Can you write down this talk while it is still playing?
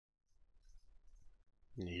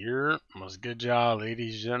Here, what's good, y'all,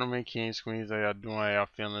 ladies, gentlemen, kings, queens? How y'all doing? How y'all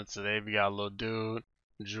feeling today? We got a little dude,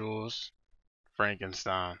 Jwles,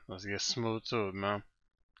 Frankenstein. Let's get smooth to it, man.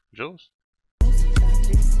 Jwles.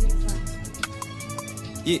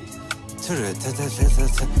 Yeah,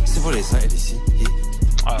 c'est pour les seins ici.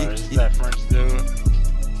 Oh, is that French dude?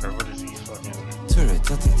 Or what is he fucking?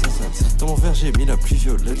 Dans mon verre j'ai mis la pluie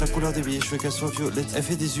violette. La couleur des billets je veux qu'elle soit violette. Elle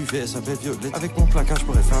fait des UV, elle s'appelle Violette. Avec mon placard je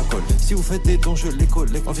pourrais faire un collet. Si vous faites des dons je les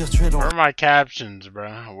collecte en virtuel. Where are my captions,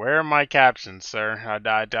 bro? Where are my captions, sir?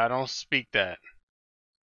 I don't speak that.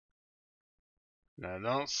 I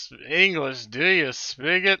don't English, do you,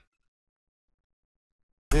 spigot?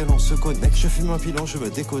 On se connecte, je fume un pilon, je me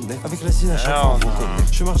déconnecte. Avec la ciné à chaque fois on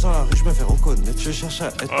reconnecte. Je marche dans la rue, je me fais reconnaître. Je cherche à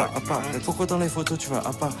être pas apparaître. Pourquoi dans les photos tu vas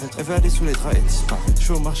apparaître? Elle veut aller sous les draps et disparaître. Je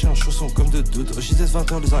suis au marché en chaussons comme de doute. Au JZ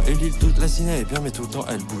 20h les uns et l'île doute. La ciné est bien mais tout le temps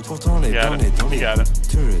elle boude. Pourtant on est dans les temps.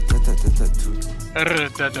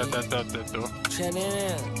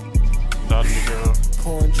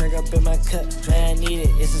 Pouring drink up in my cup, I need it,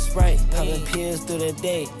 it's a Sprite. Popping pills through the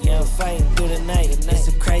day, yeah, I'm fighting through the night. It's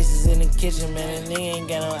a crisis in the kitchen, man, a nigga ain't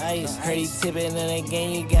got no ice. Heard he tipping in the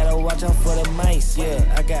game, you gotta watch out for the mice. Yeah,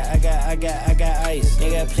 I got ice.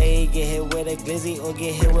 Nigga play, get hit with a glizzy or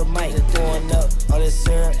get hit with Mike. Throwing up all this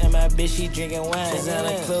syrup and my bitch, she drinking wine.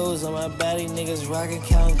 Designer clothes on my body, niggas rockin'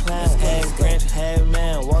 Calvin Klein. Half Grinch, half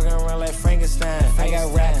man, walking around like Frankenstein. I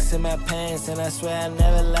got racks in my pants and I swear I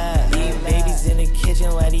never lie. Leave babies in the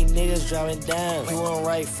kitchen like these niggas dropping down. You went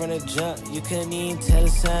right from the jump, you couldn't even tell the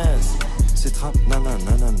signs. C'est trap,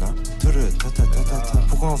 nanana, ta.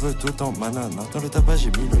 Pourquoi on veut autant manana? Dans le tabac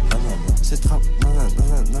j'ai mis le banana. C'est trap,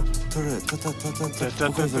 nanana, ta.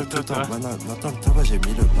 Pourquoi on veut autant manana? Dans le tabac j'ai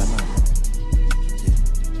mis le banana.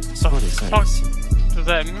 C'est quoi les seins ici? What does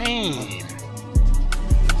that mean?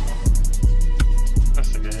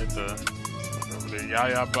 That's a good hit over there.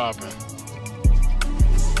 Yaya bopping.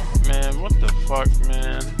 Man, what the fuck,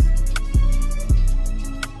 man?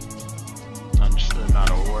 I'm still not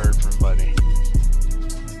a word from buddy.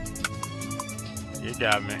 You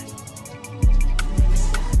got me.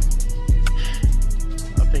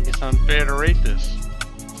 I think it's unfair to rate this.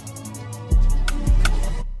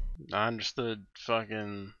 I understood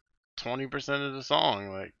fucking 20% of the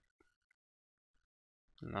song, like,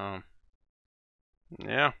 no.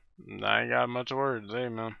 Yeah, I ain't got much words, hey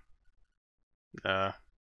man.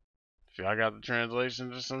 If y'all got the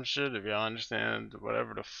translations or some shit, if y'all understand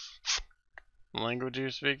whatever the language you're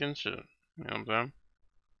speaking, shit, you know what I'm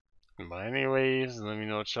saying? But anyways, let me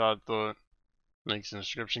know what y'all thought. Links in the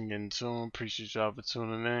description, get in tune. Appreciate y'all for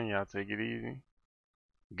tuning in. Y'all take it easy.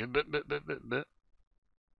 Good bit. Good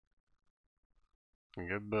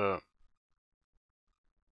bit.